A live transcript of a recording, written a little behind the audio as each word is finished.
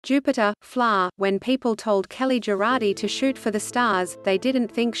Jupiter, Fla. When people told Kelly Gerardi to shoot for the stars, they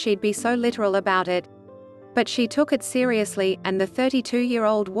didn't think she'd be so literal about it. But she took it seriously, and the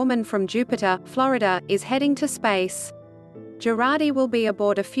 32-year-old woman from Jupiter, Florida, is heading to space. Gerardi will be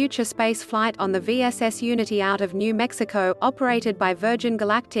aboard a future space flight on the VSS Unity out of New Mexico, operated by Virgin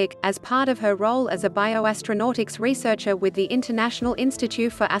Galactic, as part of her role as a bioastronautics researcher with the International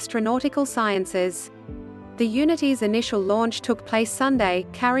Institute for Astronautical Sciences. The Unity's initial launch took place Sunday,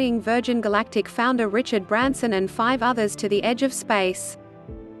 carrying Virgin Galactic founder Richard Branson and 5 others to the edge of space.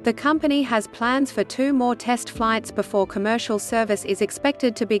 The company has plans for 2 more test flights before commercial service is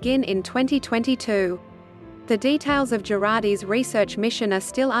expected to begin in 2022. The details of Gerardi's research mission are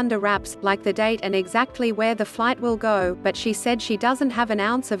still under wraps, like the date and exactly where the flight will go, but she said she doesn't have an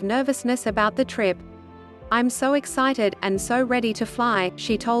ounce of nervousness about the trip. "I'm so excited, and so ready to fly,"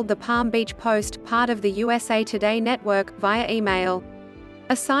 she told the Palm Beach Post, part of the USA Today network, via email.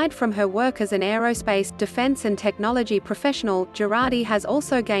 Aside from her work as an aerospace, defense and technology professional, Gerardi has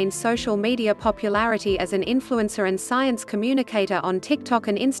also gained social media popularity as an influencer and science communicator on TikTok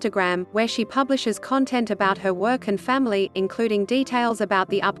and Instagram, where she publishes content about her work and family, including details about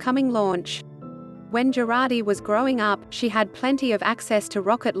the upcoming launch. When Gerardi was growing up, she had plenty of access to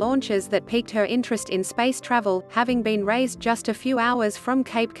rocket launches that piqued her interest in space travel, having been raised just a few hours from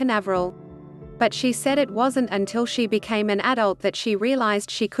Cape Canaveral. But she said it wasn't until she became an adult that she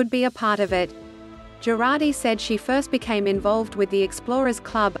realized she could be a part of it. Gerardi said she first became involved with the Explorers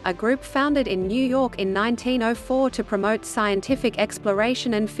Club, a group founded in New York in 1904 to promote scientific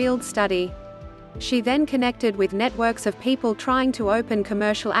exploration and field study. She then connected with networks of people trying to open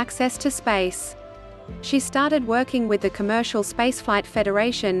commercial access to space. She started working with the Commercial Spaceflight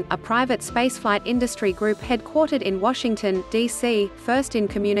Federation, a private spaceflight industry group headquartered in Washington, D.C., first in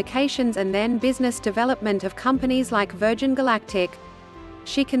communications and then business development of companies like Virgin Galactic.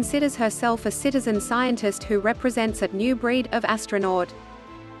 She considers herself a citizen scientist who represents a new breed of astronaut.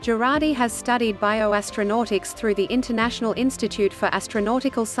 Gerardi has studied bioastronautics through the International Institute for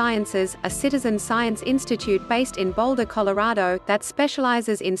Astronautical Sciences, a citizen science institute based in Boulder, Colorado, that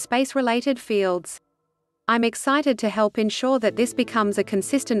specializes in space-related fields. "I'm excited to help ensure that this becomes a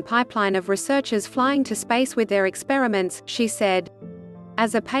consistent pipeline of researchers flying to space with their experiments," she said.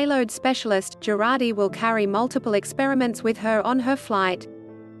 As a payload specialist, Gerardi will carry multiple experiments with her on her flight.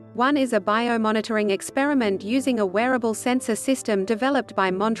 One is a biomonitoring experiment using a wearable sensor system developed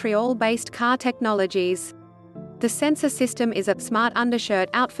by Montreal-based Car Technologies. The sensor system is a smart undershirt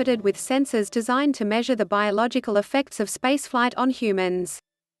outfitted with sensors designed to measure the biological effects of spaceflight on humans.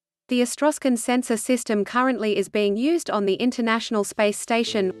 The Astroscan sensor system currently is being used on the International Space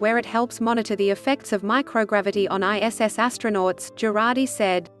Station, where it helps monitor the effects of microgravity on ISS astronauts, Gerardi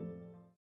said.